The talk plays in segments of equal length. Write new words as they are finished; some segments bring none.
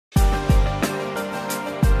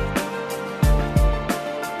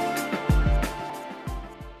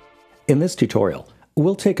In this tutorial,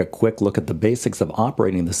 we'll take a quick look at the basics of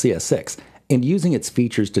operating the CS6 and using its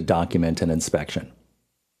features to document an inspection.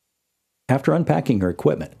 After unpacking your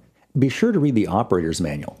equipment, be sure to read the operator's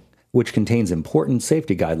manual, which contains important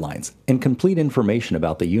safety guidelines and complete information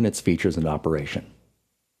about the unit's features and operation.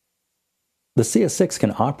 The CS6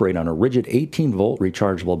 can operate on a RIDGID 18-volt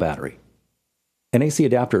rechargeable battery. An AC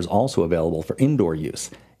adapter is also available for indoor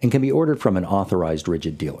use and can be ordered from an authorized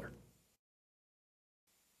RIDGID dealer.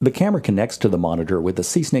 The camera connects to the monitor with the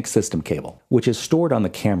SeeSnake system cable, which is stored on the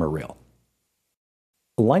camera reel.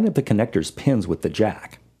 Line up the connector's pins with the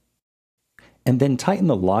jack, and then tighten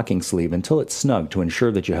the locking sleeve until it's snug to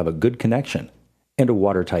ensure that you have a good connection and a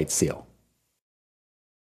watertight seal.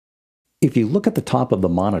 If you look at the top of the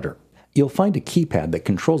monitor, you'll find a keypad that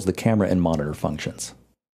controls the camera and monitor functions.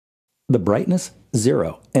 The brightness,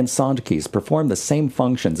 zero, and sound keys perform the same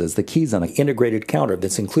functions as the keys on the integrated counter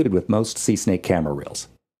that's included with most SeeSnake camera reels.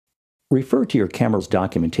 Refer to your camera's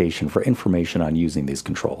documentation for information on using these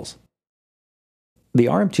controls. The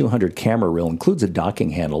RM200 camera reel includes a docking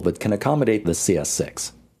handle that can accommodate the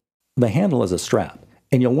CS6. The handle is a strap,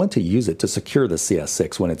 and you'll want to use it to secure the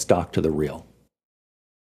CS6 when it's docked to the reel.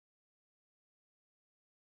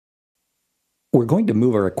 We're going to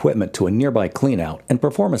move our equipment to a nearby cleanout and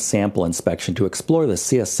perform a sample inspection to explore the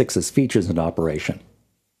CS6's features and operation.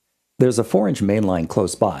 There's a 4-inch mainline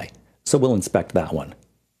close by, so we'll inspect that one.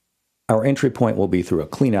 Our entry point will be through a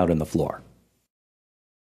cleanout in the floor.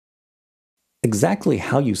 Exactly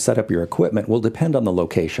how you set up your equipment will depend on the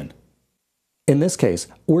location. In this case,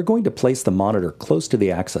 we're going to place the monitor close to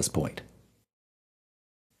the access point.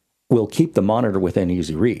 We'll keep the monitor within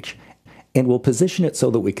easy reach, and we'll position it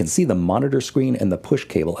so that we can see the monitor screen and the push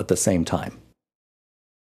cable at the same time.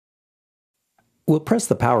 We'll press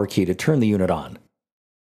the power key to turn the unit on.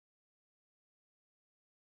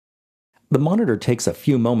 The monitor takes a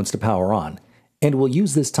few moments to power on, and we'll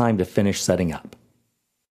use this time to finish setting up.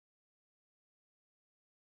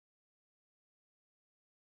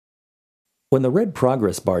 When the red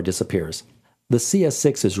progress bar disappears, the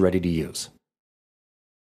CS6 is ready to use.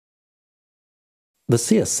 The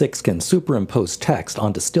CS6 can superimpose text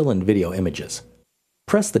onto still and video images.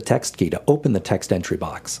 Press the text key to open the text entry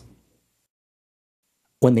box.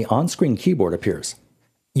 When the on-screen keyboard appears,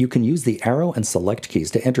 you can use the arrow and select keys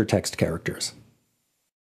to enter text characters.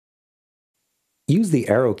 Use the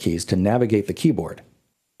arrow keys to navigate the keyboard,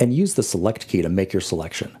 and use the select key to make your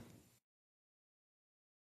selection.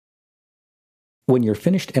 When you're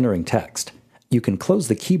finished entering text, you can close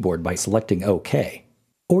the keyboard by selecting OK,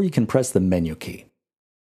 or you can press the menu key.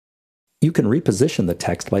 You can reposition the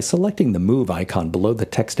text by selecting the Move icon below the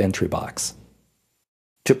text entry box.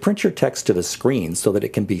 To print your text to the screen so that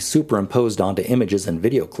it can be superimposed onto images and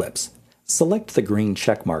video clips, select the green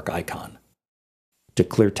checkmark icon. To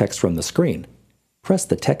clear text from the screen, press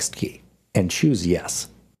the text key and choose Yes.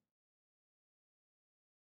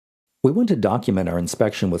 We want to document our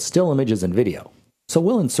inspection with still images and video, so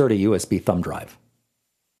we'll insert a USB thumb drive.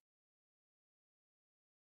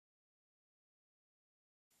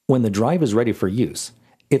 When the drive is ready for use,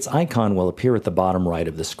 its icon will appear at the bottom right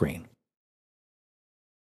of the screen.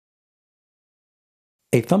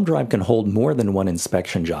 A thumb drive can hold more than one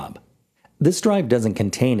inspection job. This drive doesn't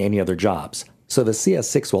contain any other jobs, so the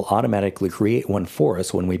CS6 will automatically create one for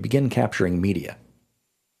us when we begin capturing media.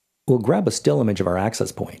 We'll grab a still image of our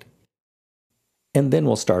access point, and then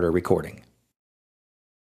we'll start our recording.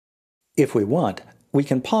 If we want, we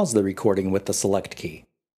can pause the recording with the select key.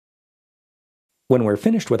 When we're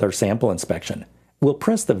finished with our sample inspection, we'll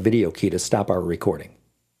press the video key to stop our recording.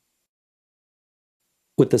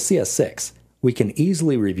 With the CS6, we can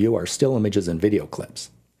easily review our still images and video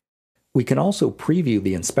clips. We can also preview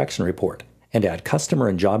the inspection report and add customer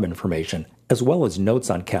and job information as well as notes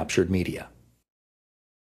on captured media.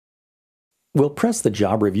 We'll press the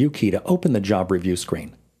Job Review key to open the Job Review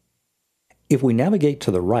screen. If we navigate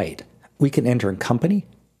to the right, we can enter company,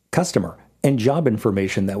 customer, and job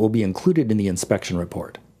information that will be included in the inspection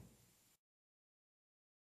report.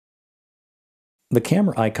 The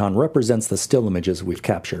camera icon represents the still images we've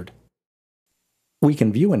captured. We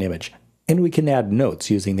can view an image, and we can add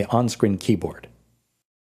notes using the on-screen keyboard.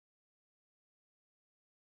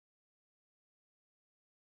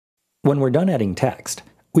 When we're done adding text,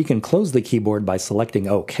 we can close the keyboard by selecting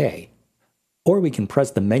OK, or we can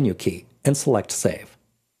press the menu key and select Save.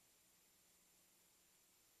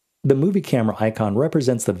 The movie camera icon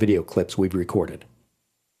represents the video clips we've recorded.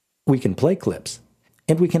 We can play clips,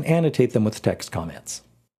 and we can annotate them with text comments.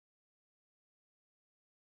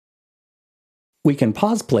 We can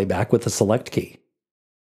pause playback with the select key,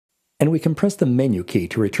 and we can press the menu key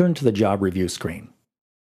to return to the job review screen.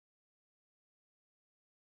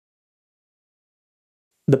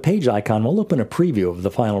 The page icon will open a preview of the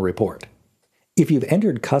final report. If you've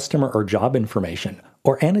entered customer or job information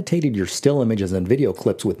or annotated your still images and video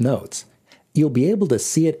clips with notes, you'll be able to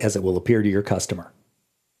see it as it will appear to your customer.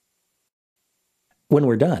 When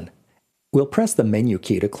we're done, we'll press the menu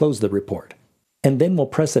key to close the report, and then we'll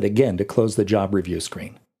press it again to close the job review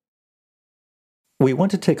screen. We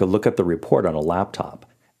want to take a look at the report on a laptop,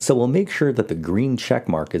 so we'll make sure that the green check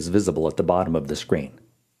mark is visible at the bottom of the screen.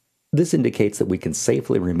 This indicates that we can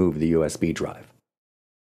safely remove the USB drive.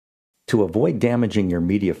 To avoid damaging your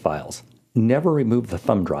media files, never remove the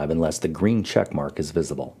thumb drive unless the green check mark is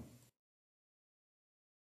visible.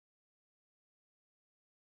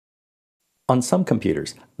 On some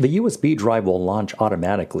computers, the USB drive will launch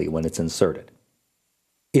automatically when it's inserted.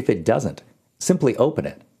 If it doesn't, simply open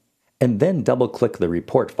it, and then double-click the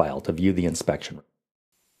report file to view the inspection.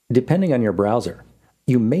 Depending on your browser,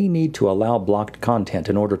 you may need to allow blocked content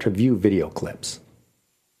in order to view video clips.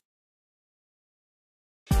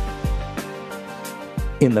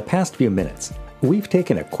 In the past few minutes, we've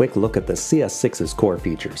taken a quick look at the CS6's core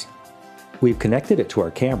features. We've connected it to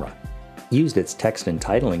our camera, used its text and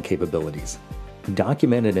titling capabilities,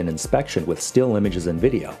 documented an inspection with still images and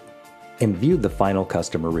video, and viewed the final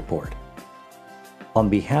customer report. On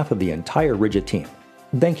behalf of the entire RIDGID team,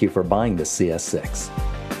 thank you for buying the CS6.